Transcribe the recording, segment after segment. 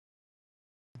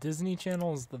Disney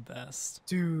Channel is the best.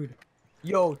 Dude.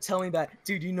 Yo, tell me that.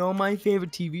 Dude, you know my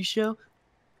favorite TV show?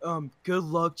 Good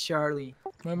Luck, Charlie.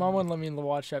 My mom wouldn't let me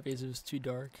watch that because it was too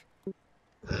dark.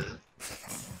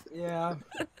 Yeah.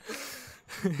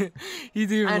 You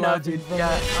do. I know, dude.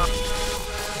 Yeah.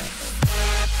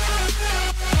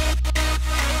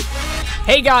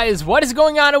 Hey guys, what is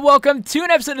going on and welcome to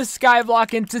an episode of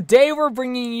Skyblock, and today we're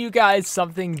bringing you guys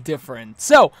something different.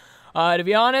 So, to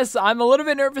be honest, I'm a little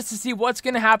bit nervous to see what's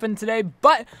going to happen today,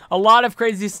 but a lot of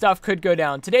crazy stuff could go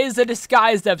down. Today is a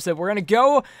disguised episode. We're going to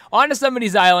go onto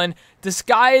somebody's island,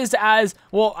 disguised as,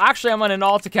 well, actually, I'm on an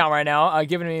alt account right now,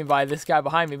 given to me by this guy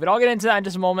behind me, but I'll get into that in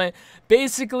just a moment.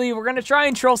 Basically, we're going to try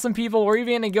and troll some people. We're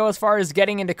even going to go as far as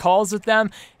getting into calls with them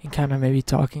and kind of maybe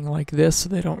talking like this so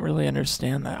they don't really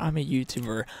understand that I'm a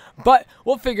YouTuber. But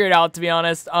we'll figure it out, to be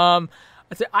honest.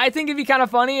 I think it'd be kind of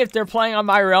funny if they're playing on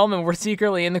my realm and we're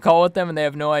secretly in the call with them and they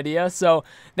have no idea. So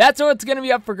that's what's going to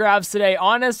be up for grabs today.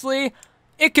 Honestly,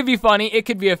 it could be funny. It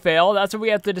could be a fail. That's what we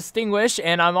have to distinguish.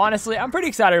 And I'm pretty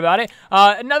excited about it.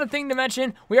 Another thing to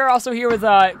mention, we are also here with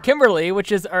Kimberly,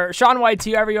 which is, or Sean White,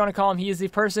 whoever you want to call him. He is the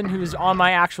person who's on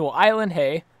my actual island.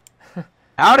 Hey.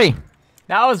 Howdy.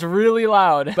 That was really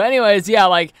loud. But anyways, yeah,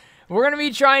 like, we're going to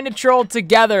be trying to troll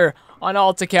together on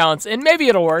alt accounts, and maybe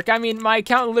it'll work. I mean, my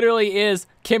account literally is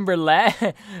Kimberly,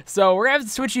 so we're gonna have to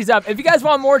switch these up. If you guys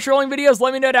want more trolling videos,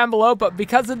 let me know down below, but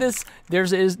because of this, there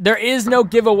is no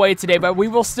giveaway today, but we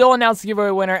will still announce the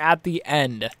giveaway winner at the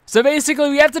end. So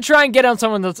basically, we have to try and get on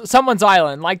someone's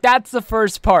island. Like, that's the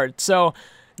first part, so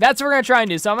that's what we're gonna try and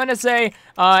do. So I'm gonna say,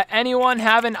 anyone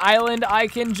have an island I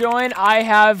can join? I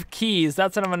have keys.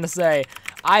 That's what I'm gonna say.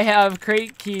 I have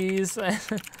crate keys.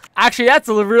 Actually, that's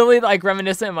really like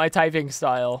reminiscent of my typing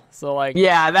style. So like,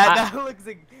 yeah, that looks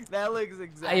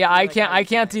exactly. Yeah, I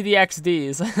can't do the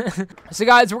XDs. So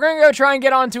guys, we're gonna go try and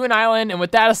get onto an island, and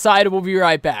with that aside, we'll be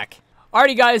right back.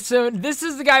 Alrighty guys, so this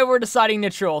is the guy we're deciding to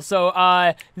troll. So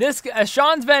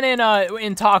Sean's been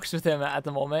in talks with him at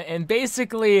the moment, and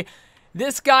basically,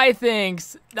 this guy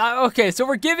thinks, okay, so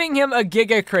we're giving him a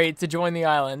giga crate to join the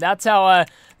island. That's how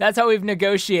we've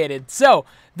negotiated. So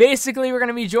basically, we're going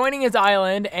to be joining his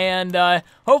island, and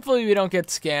hopefully we don't get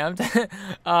scammed.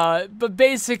 But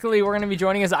basically, we're going to be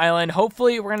joining his island.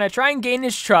 Hopefully, we're going to try and gain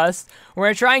his trust. We're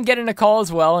going to try and get in a call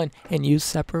as well, and use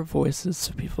separate voices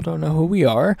so people don't know who we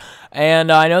are.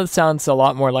 And I know it sounds a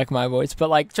lot more like my voice, but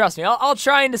like, trust me, I'll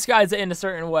try and disguise it in a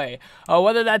certain way.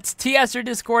 Whether that's TS or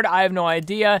Discord, I have no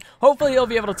idea. Hopefully, he'll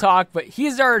be able to talk, but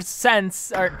he's our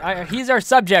he's our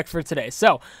subject for today.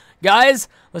 So, guys,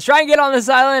 let's try and get on this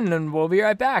island, and we'll be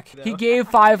right back. No. He gave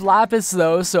 5 lapis,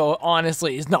 though, so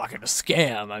honestly, he's not gonna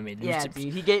scam. I mean, yeah,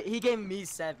 dude, he gave me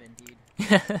 7,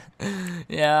 dude.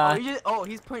 Yeah.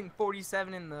 He's putting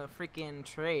 47 in the freaking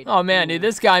trade. Oh man, dude,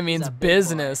 this guy means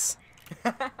business.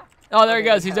 Oh, there he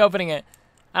goes. He's opening it.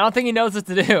 I don't think he knows what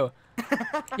to do.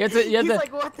 You have to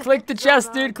like, click the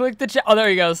chest, dude. Click the chest. Oh, there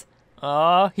he goes.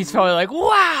 Oh, he's probably like,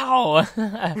 wow.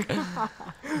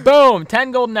 Boom,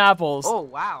 10 golden apples. Oh,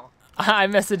 wow. I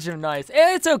messaged him nice.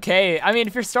 It's okay. I mean,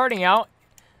 if you're starting out,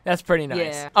 that's pretty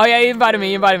nice. Yeah. Oh, yeah, he invited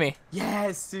me.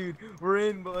 Yes, dude. We're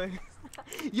in, boys.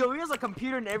 Yo, he has a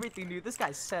computer and everything, dude. This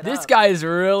guy's set up. This guy is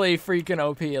really freaking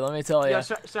OP, let me tell you. Yo,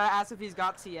 should I ask if he's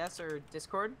got TS or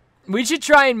Discord? We should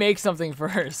try and make something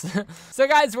first. So,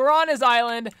 guys, we're on his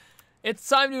island. It's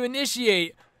time to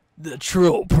initiate the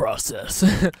troll process.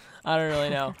 I don't really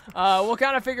know. We'll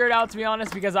kind of figure it out, to be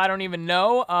honest, because I don't even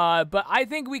know. But I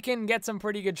think we can get some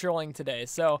pretty good trolling today.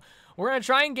 So we're going to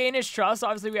try and gain his trust.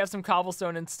 Obviously, we have some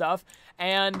cobblestone and stuff.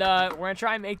 And we're going to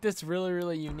try and make this really,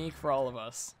 really unique for all of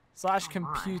us.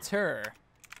 /computer.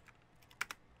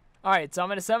 All right, so I'm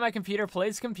going to set my computer,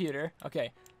 place computer.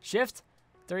 Okay, shift,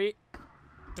 3,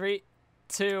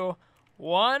 2,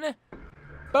 1.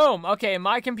 Boom. Okay,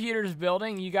 my computer's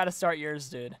building. You got to start yours,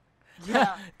 dude.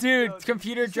 Yeah. Dude,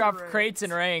 computer dropped crates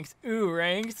and ranks. Ooh,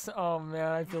 ranks? Oh,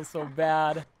 man, I feel so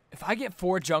bad. If I get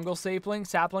 4 jungle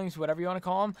saplings, whatever you want to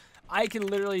call them, I can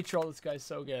literally troll this guy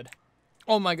so good.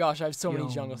 Oh, my gosh, I have so many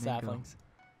jungle saplings.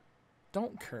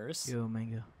 Don't curse. Yo,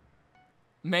 mango.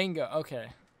 Mango, okay.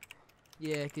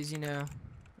 Yeah, because, you know,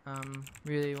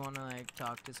 really want to, like,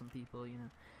 talk to some people, you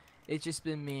know. It's just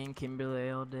been me and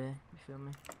Kimberly all day, you feel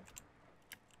me?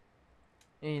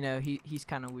 And, you know, he's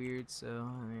kind of weird, so,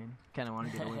 I mean, kind of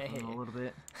want to get away from him a little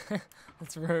bit.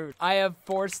 That's rude. I have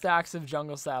 4 stacks of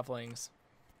jungle saplings.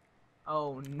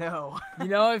 Oh, no. you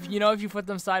know if you put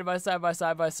them side by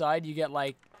side, you get,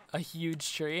 like, a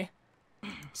huge tree.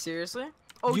 Seriously?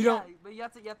 Oh You yeah, don't- but you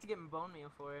have to get bone meal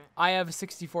for it. I have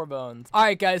 64 bones. All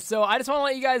right, guys. So I just want to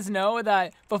let you guys know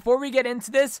that before we get into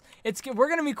this, we're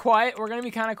gonna be quiet. We're gonna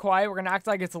be kind of quiet. We're gonna act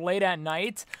like it's late at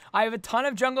night. I have a ton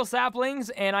of jungle saplings,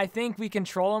 and I think we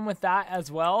control them with that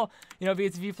as well. You know,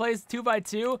 because if you play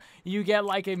 2x2, you get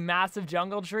like a massive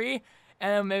jungle tree.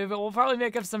 And then maybe we'll probably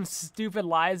make up some stupid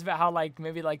lies about how like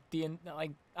maybe like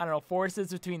I don't know,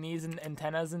 forces between these and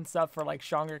antennas and stuff for like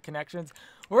stronger connections.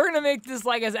 We're gonna make this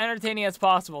like as entertaining as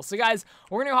possible. So guys,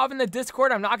 we're gonna hop in the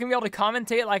Discord. I'm not gonna be able to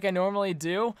commentate like I normally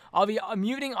do. I'll be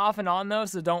muting off and on though,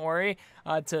 so don't worry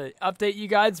to update you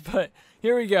guys. But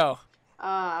here we go.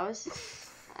 I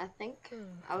think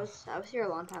I was here a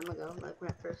long time ago, like when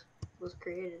it first was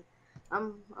created.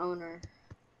 I'm owner.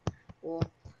 Well.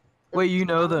 Wait, you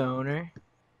know the owner?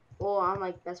 Well, I'm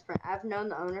like best friend. I've known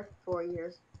the owner for 4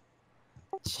 years.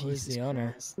 Who's the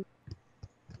owner? Christ.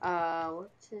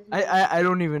 What's his name? I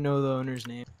don't even know the owner's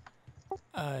name.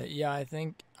 Yeah, I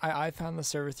think I found the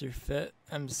server through Fit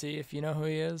MC, if you know who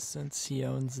he is, since he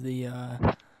owns the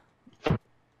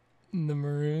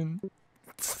Maroon.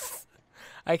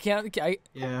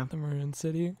 Yeah. The Maroon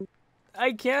City.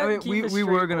 I can't. I mean, keep a we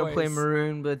were straight gonna play voice.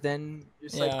 Maroon, but then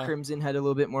just Yeah. like Crimson had a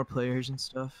little bit more players and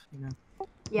stuff, you know.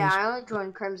 Yeah, I only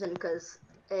joined Crimson because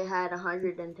it had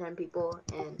 110 people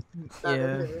and the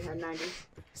other server had 90.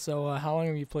 So how long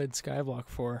have you played Skyblock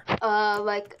for?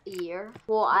 Like a year.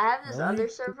 Well, I have this Really? other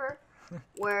server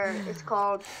where it's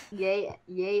called Yay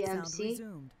MC.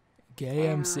 Gay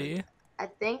MC. I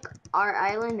think our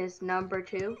island is number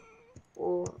 2.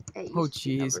 Well, it used Oh, to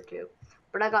be number jeez. 2,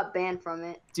 but I got banned from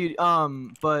it. Dude,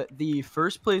 but the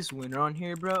first place winner on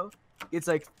here, bro, it's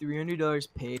like $300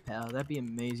 PayPal. That'd be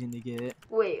amazing to get.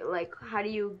 Wait, like how do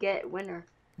you get winner?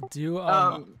 Do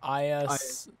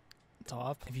IS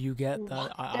top if you get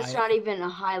that. That's not even a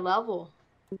high level.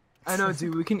 I know,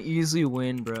 dude. We can easily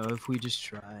win, bro, if we just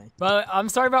try. But I'm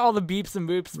sorry about all the beeps and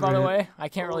boops, by the Right. way. I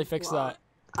can't really fix wow. that.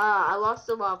 I lost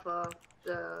them off of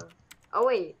the. Oh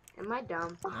wait, am I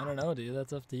dumb? I don't know, dude.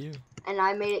 That's up to you. And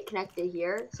I made it connected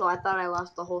here, so I thought I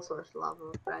lost the whole source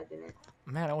lava, but I didn't.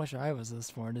 Man, I wish I was this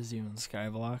smart as you in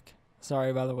Skyblock.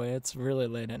 Sorry, by the way. It's really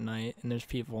late at night, and there's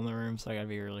people in the room, so I gotta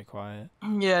be really quiet.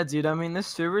 Yeah, dude. I mean, this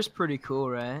server's pretty cool,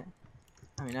 right?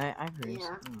 I mean, I've heard.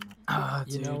 Yeah.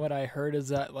 You know what I heard is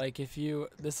that like if you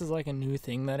this is like a new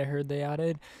thing that I heard they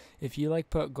added. If you like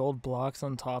put gold blocks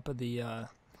on top of the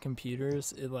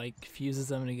computers, it like fuses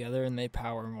them together and they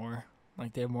power more.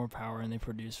 Like they have more power and they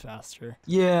produce faster.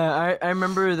 Yeah, I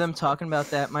remember them talking about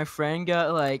that. My friend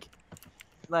got like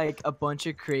a bunch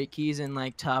of crate keys and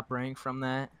like top rank from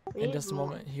that. In just a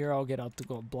moment, here I'll get out the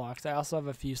gold blocks. I also have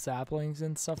a few saplings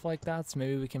and stuff like that, so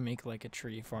maybe we can make like a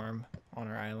tree farm on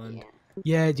our island. Yeah.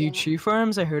 Yeah, dude, Yeah. tree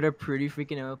farms I heard are pretty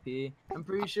freaking OP. I'm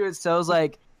pretty sure it sells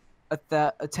like a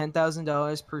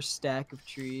 $10,000 per stack of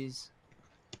trees.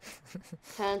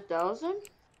 10,000?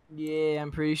 Yeah,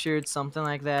 I'm pretty sure it's something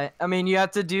like that. I mean, you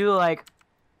have to do like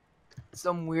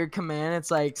some weird command.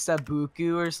 It's like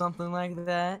Sabuku or something like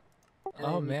that. and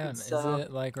Oh then you man, could is sell-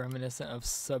 it like reminiscent of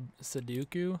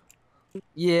Sudoku?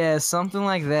 Yeah, something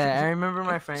like that. I remember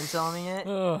my friend telling me it.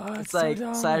 Oh, It's so like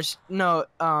dumb. slash no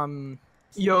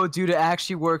yo, dude, it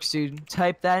actually works, dude.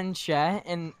 Type that in chat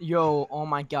and yo, oh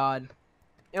my god.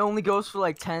 It only goes for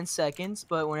like 10 seconds,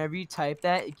 but whenever you type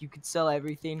that, you could sell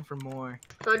everything for more.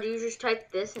 So do you just type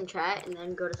this in chat and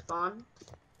then go to spawn?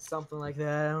 Something like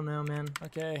that. I don't know, man.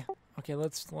 Okay,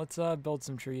 let's build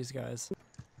some trees, guys.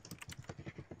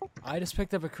 I just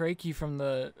picked up a crate key from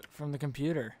the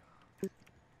computer.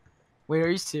 Wait, are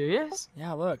you serious?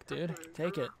 Yeah, look, dude,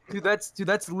 take it. Dude,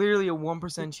 that's literally a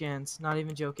 1% chance. Not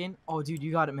even joking. Oh, dude,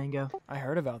 you got it, Mango. I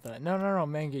heard about that. No,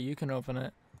 Mango, you can open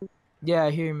it. Yeah,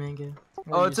 I hear you, Mango.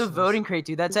 We're Oh, it's a useless. voting crate,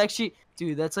 dude. That's actually,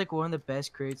 dude, that's like one of the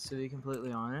best crates, to be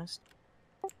completely honest.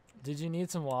 Did you need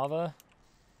some lava?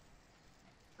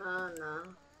 No.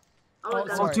 Oh,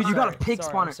 that's sorry, dude, you got a sorry, pig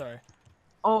sorry, spawner. I'm sorry.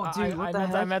 Oh, I- dude, I what the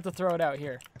meant, I heck? meant to throw it out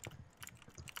here.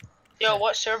 Yo,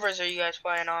 what servers are you guys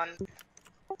playing on?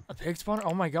 A pig spawner?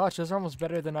 Oh my gosh, those are almost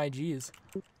better than IGs.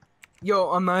 Yo,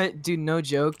 I'm not, dude, no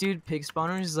joke, dude. Pig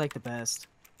spawners is like the best.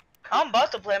 I'm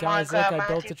about to play Guys, look, Minecraft. I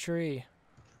built Matthew. a tree.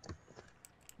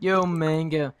 Yo,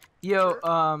 Mango.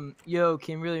 Yo,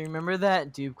 Kimberly, remember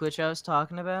that dupe glitch I was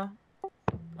talking about?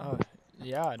 Oh,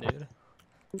 yeah, dude.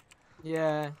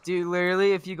 Yeah, dude,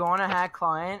 literally, if you go on a hack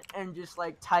client and just,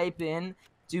 like, type in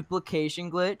duplication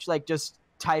glitch, like, just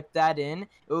type that in, it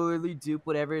will literally dupe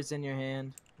whatever is in your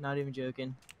hand. Not even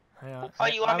joking. Yeah, Oh,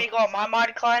 you want me to go on my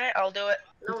mod client? I'll do it.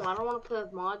 No, I don't want to play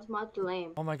with mods. Mods are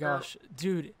lame. Oh my gosh,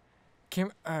 dude.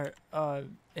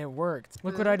 It worked.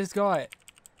 Look what I just got.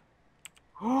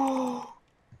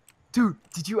 Dude,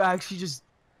 did you actually just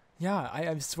Yeah,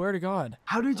 I swear to God.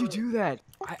 How did you do that?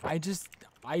 I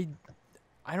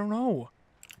don't know.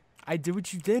 I did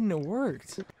what you did and it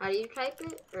worked. How do you type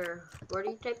it? Or where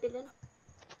do you type it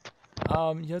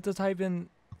in? You have to type in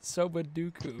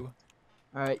Sobaduku.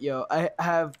 Alright, yo, I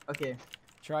have okay.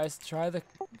 Try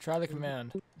the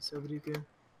command. Sobaduku.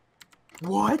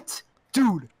 What?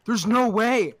 Dude, there's no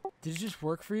way! Did it just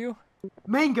work for you?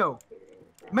 Mango!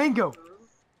 Mango!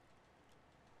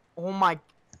 Oh my...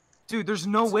 Dude, there's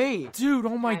no way! Dude,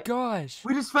 oh my gosh!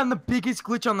 We just found the biggest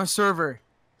glitch on the server!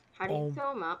 How do you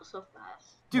throw them out so fast?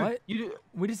 Dude, What? you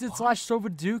We just did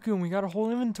 /Sobaduku and we got a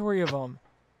whole inventory of them.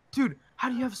 Dude, how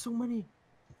do you have so many?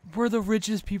 We're the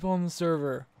richest people on the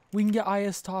server. We can get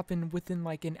IS top in within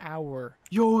like an hour.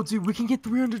 Yo, dude, we can get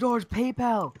 $300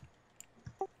 PayPal!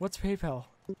 What's PayPal?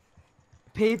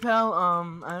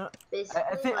 PayPal,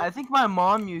 Basically, I think my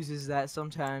mom uses that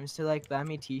sometimes to like buy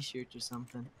me t-shirts or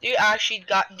something. Do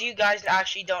you guys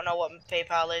actually don't know what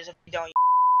PayPal is if you don't use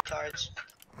cards?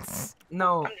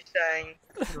 No, I'm just saying.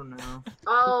 I don't know.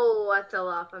 oh, I fell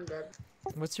off. I'm dead.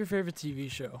 What's your favorite TV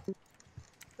show?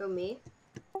 Who, me?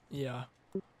 Yeah.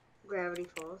 Gravity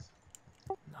Falls.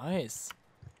 Nice.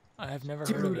 I have never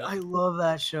heard of Dude, it. I love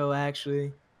that show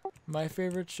actually. My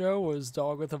favorite show was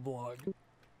Dog with a Vlog.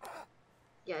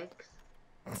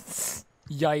 Yikes.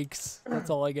 Yikes. That's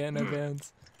all I get in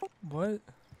advance. What?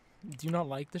 Do you not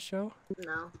like the show?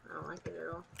 No, I don't like it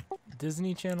at all.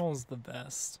 Disney Channel is the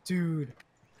best. Dude.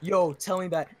 Yo, tell me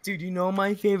that. Dude, you know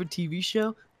my favorite TV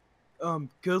show?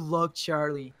 Good Luck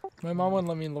Charlie. My mom wouldn't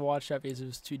let me watch that because it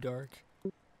was too dark.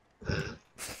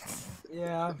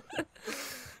 Yeah.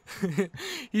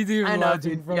 He's even I know, laughing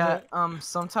dude. from Yeah, it.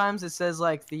 sometimes it says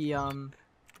like the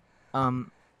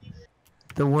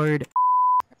word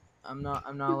I'm not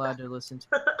allowed to listen to.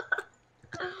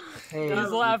 Hey, He's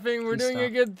laughing. We're please doing a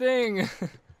stop. good thing.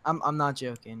 I'm not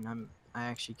joking. I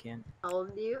actually can't. How old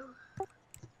are you?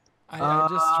 I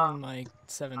just turned like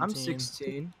 17. I'm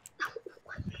 16.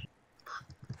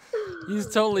 He's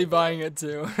totally buying it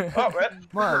too. Oh, rip.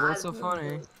 What? What's so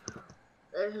funny?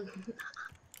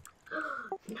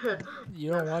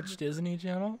 You don't watch Disney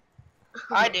Channel?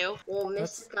 I do. Well,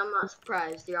 Mystic, I'm not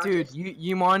surprised. You're Dude, autistic.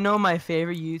 you wanna know my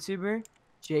favorite YouTuber?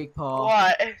 Jake Paul.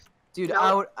 What? Dude,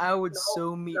 No. I would No.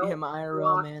 so meet No. him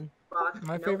IRL, No. man.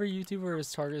 My Nope. favorite YouTuber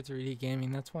is Target 3D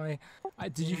Gaming. That's why.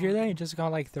 Did you hear that? He just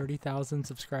got like 30,000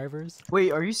 subscribers.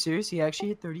 Wait, are you serious? He actually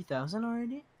hit 30,000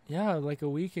 already? Yeah, like a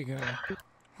week ago.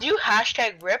 Do you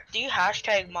hashtag rip? Do you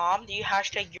hashtag mom? Do you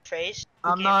hashtag your face?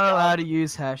 I'm not allowed to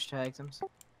use hashtags.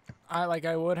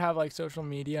 I would have like social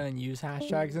media and use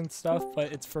hashtags and stuff,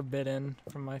 but it's forbidden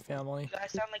from my family. You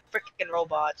guys sound like freaking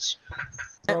robots.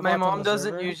 My Robots on mom the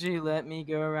doesn't server? usually let me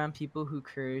go around people who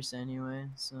curse anyway,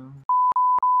 so.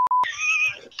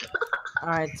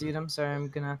 Alright, dude, I'm sorry. I'm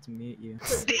gonna have to mute you.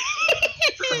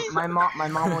 my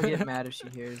mom will get mad if she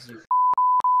hears you.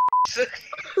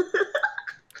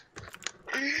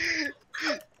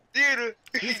 Dude,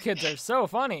 These kids are so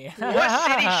funny. what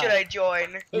city should I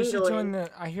join? You should join England. the.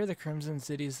 I hear the Crimson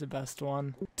City's the best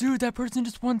one. Dude, that person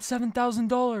just won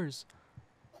 $7,000.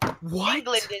 What?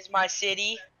 England is my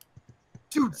city.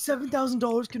 Dude,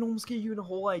 $7,000 can almost get you in a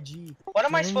whole IG. What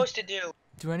am I Really? supposed to do?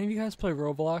 Do any of you guys play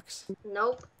Roblox?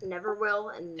 Nope, never will,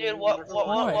 and Dude, never what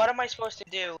Why? what am I supposed to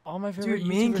do? All my favorite Dude,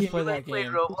 me and YouTubers play Kimmy that played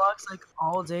game. Roblox like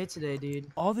all day today, dude.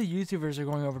 All the YouTubers are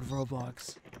going over to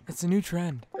Roblox. It's a new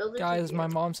trend. Build a Guys, GTA. my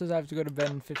mom says I have to go to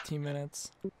bed in 15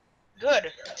 minutes.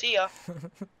 Good. See ya.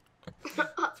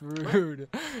 It's rude.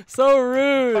 So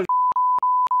rude.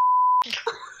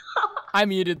 I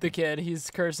muted the kid.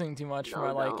 He's cursing too much for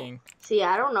No, my no. liking. See,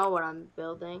 I don't know what I'm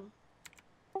building.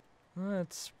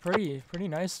 It's pretty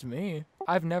nice to me.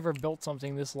 I've never built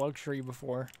something this luxury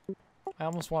before. I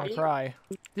almost want Are to you- cry.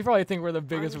 They probably think we're the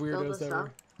biggest just build weirdos this ever. up?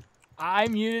 I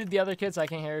muted the other kid so I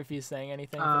can't hear if he's saying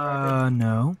anything. For the record.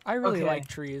 No. I really okay. like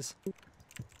trees.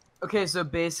 Okay, so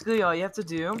basically all you have to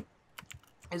do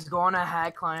is go on a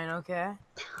hack client, okay?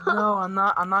 No, I'm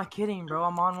not kidding, bro.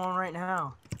 I'm on one right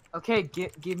now. Okay,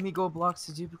 give me gold blocks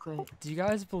to duplicate. Do you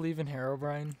guys believe in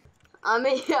Herobrine? I'm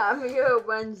your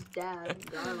one's dad.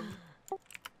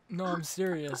 No, I'm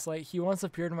serious. Like, he once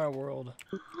appeared in my world.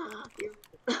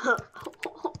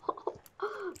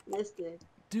 Mystic.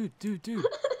 Dude.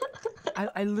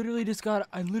 I literally just got.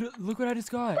 Look what I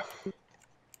just got. Look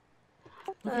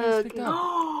what I just picked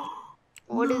up.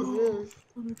 What is this?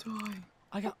 I'm gonna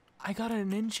die. I got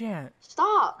an enchant.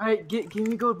 Stop. Alright, give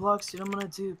me gold blocks, dude. I'm gonna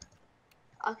dupe.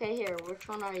 Okay, here. Which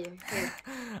one are you? Here.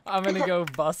 I'm gonna go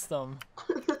bust them.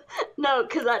 No,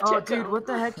 cause I Oh, took dude, them. what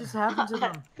the heck just happened to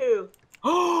them? Who?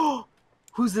 Oh,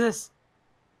 who's this?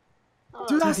 Oh,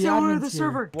 Dude, that's the owner of the admin's here.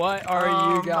 server. What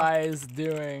are you guys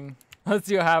doing? Let's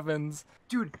see what happens.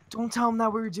 Dude, don't tell him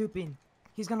that we were duping.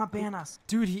 He's gonna ban us.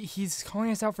 Dude, he's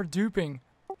calling us out for duping.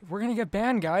 We're gonna get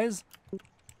banned, guys.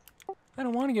 I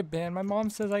don't want to get banned. My mom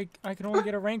says I could only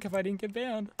get a rank if I didn't get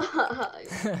banned.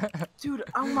 Dude,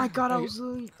 oh my god, I was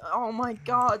really, oh my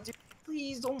god, dude,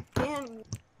 please don't ban me.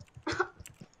 Oh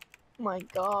my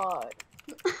god.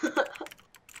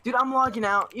 Dude, I'm logging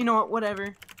out. You know what,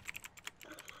 whatever.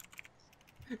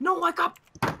 No, I got,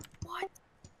 what?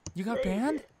 You got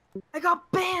banned? I got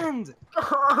banned!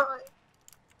 God.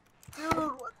 Dude,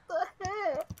 what the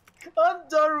heck? I'm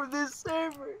done with this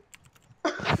server.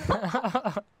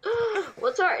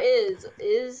 What's our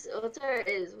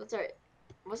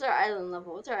island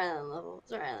level?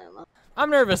 I'm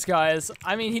nervous, guys.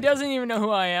 I mean, he doesn't even know who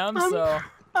I am, so.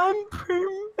 I'm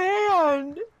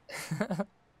banned.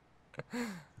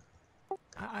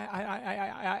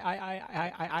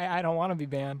 I don't want to be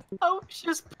banned. I was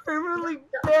just permanently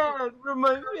banned from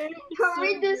my main Come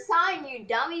read this sign, you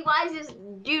dummy. Why is this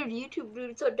YouTube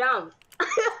dude so dumb?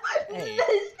 Hey.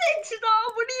 Fix it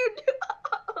all. What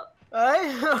are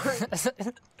you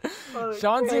doing?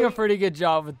 Sean's doing a pretty good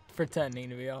job with pretending,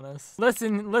 to be honest.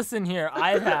 Listen here.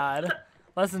 I've had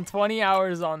less than 20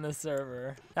 hours on this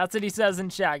server. That's what he says in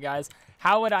chat, guys.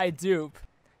 How would I dupe?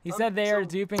 He said they are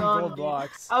duping gold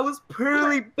blocks. I was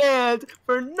permanently banned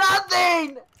for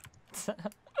nothing!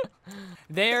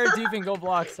 They are duping gold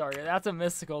blocks, sorry. That's a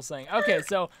mystical saying. Okay,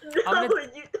 so No,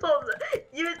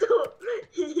 you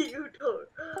told.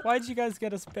 Why'd you guys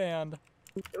get us banned?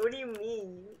 What do you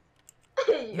mean?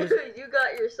 You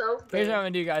got yourself banned. Here's what I'm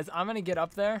gonna do, guys. I'm gonna get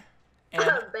up there, and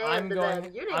I'm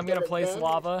gonna place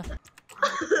lava.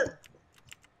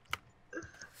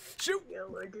 Shoot! Yeah,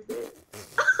 what did it?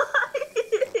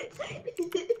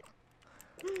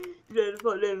 You had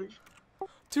fun damage.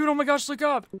 Dude, oh my gosh, look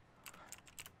up!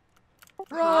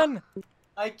 Run!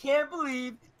 I can't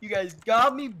believe you guys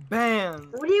got me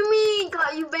banned. What do you mean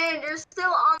got you banned? You're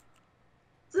still on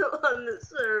the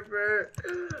server.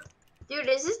 Dude,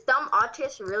 is this dumb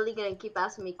autist really gonna keep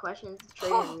asking me questions?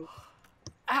 Ow!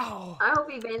 I hope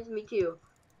he bans me too.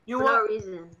 You For know no what?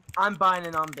 reason. I'm buying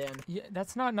and I'm banned. Yeah,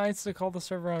 that's not nice to call the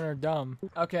server owner dumb.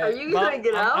 Okay. Are you gonna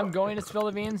get out? I'm going to spill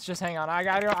the beans. Just hang on. I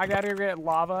gotta get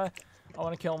lava. I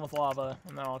want to kill him with lava,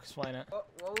 and then I'll explain it.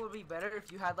 What would be better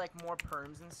if you had like more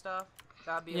perms and stuff?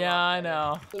 That'd be Yeah, I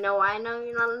know. You know why I know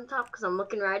you're not on top? Because I'm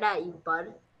looking right at you,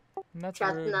 bud. And that's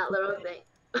Trapped rude. in that little thing.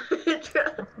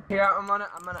 Here, I'm gonna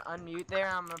unmute there.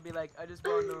 I'm gonna be like, I just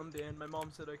want to know I'm banned. My mom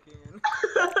said I can.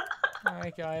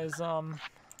 Alright, guys.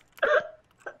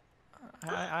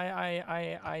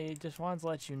 I just wanted to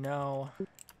let you know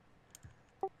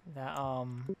that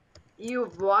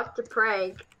You've walked the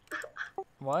prank.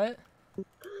 What?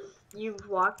 You've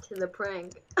walked the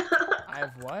prank.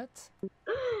 I've what?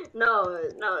 No,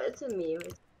 it's a meme.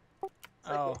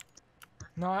 Oh.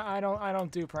 No, I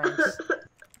don't do pranks.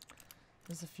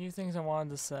 There's a few things I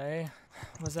wanted to say.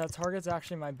 Was that Target's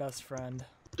actually my best friend.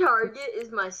 Target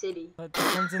is my city. But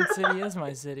Crimson City is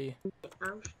my city.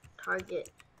 I'm Target.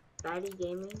 Batty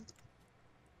Gaming.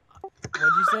 What'd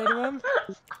you say to him?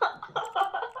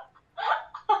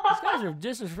 These guys are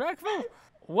disrespectful.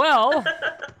 Well,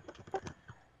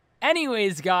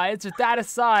 anyways, guys, with that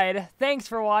aside, thanks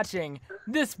for watching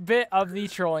this bit of the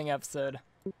trolling episode.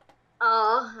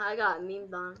 Oh, I got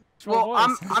memed on. Well,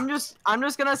 I'm just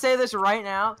gonna say this right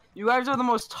now. You guys are the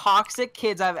most toxic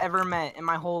kids I've ever met in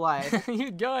my whole life.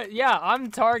 You got, yeah, I'm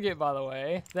Target, by the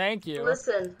way. Thank you.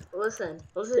 Listen.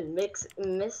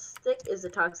 Mystic is the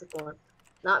toxic one,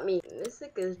 not me.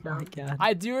 Mystic is dumb. God.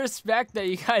 I do respect that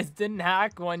you guys didn't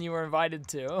hack when you were invited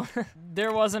to.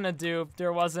 There wasn't a dupe.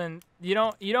 There wasn't. You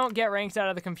don't get ranks out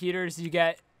of the computers. You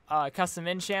get custom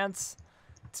enchants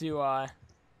to buy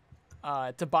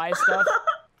stuff.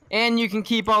 And you can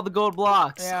keep all the gold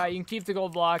blocks. Yeah, you can keep the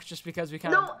gold blocks just because we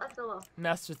kind of No, I fell off.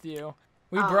 messed with you.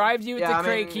 We bribed you with the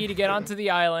crate key to get onto the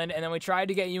island, and then we tried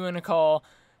to get you and Nicole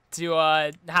to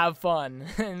have fun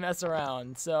and mess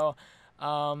around. So,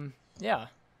 yeah.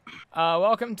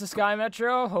 Welcome to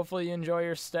SkyMetro. Hopefully you enjoy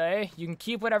your stay. You can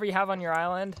keep whatever you have on your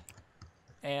island,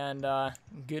 and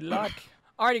good luck.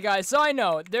 Alrighty, guys. So I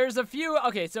know there's a few.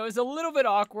 Okay, so it's a little bit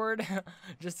awkward,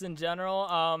 just in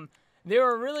general. They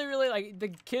were really like the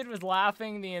kid was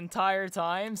laughing the entire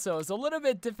time, so it's a little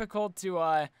bit difficult to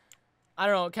I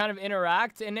don't know, kind of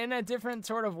interact, and in a different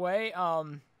sort of way.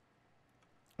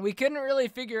 We couldn't really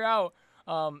figure out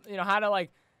you know, how to like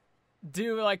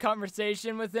do like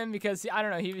conversation with him because I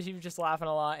don't know, he was just laughing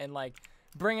a lot, and like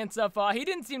bringing stuff up. He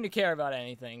didn't seem to care about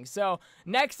anything. So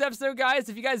next episode, guys,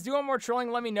 if you guys do want more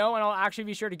trolling, let me know, and I'll actually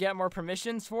be sure to get more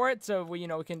permissions for it. So we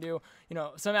can do,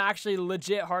 some actually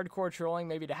legit hardcore trolling,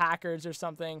 maybe to hackers or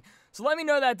something. So let me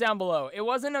know that down below. It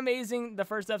wasn't amazing the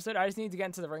first episode. I just need to get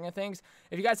into the ring of things.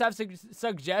 If you guys have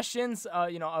suggestions,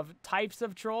 of types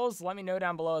of trolls, let me know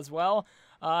down below as well.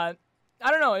 I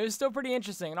don't know. It was still pretty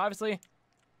interesting, and obviously,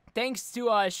 thanks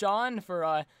to Sean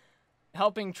for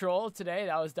helping troll today.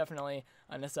 That was definitely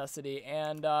a necessity,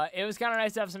 and it was kind of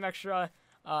nice to have some extra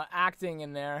acting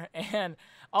in there. And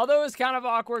although it was kind of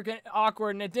awkward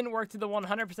and it didn't work to the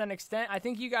 100% extent, I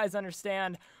think you guys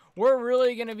understand we're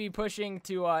really going to be pushing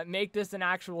to make this an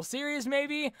actual series,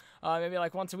 maybe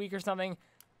like once a week or something.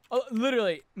 Oh,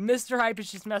 literally, Mr.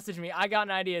 Hypers just messaged me. I got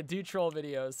an idea. Do troll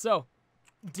videos. So,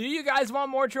 do you guys want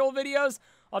more troll videos?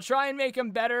 I'll try and make them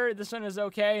better. This one is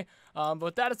okay. But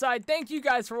with that aside, thank you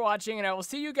guys for watching, and I will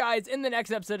see you guys in the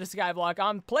next episode of Skyblock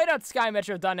on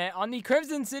play.skymetro.net on the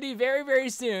Crimson City very, very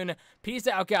soon. Peace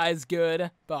out, guys.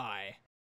 Goodbye.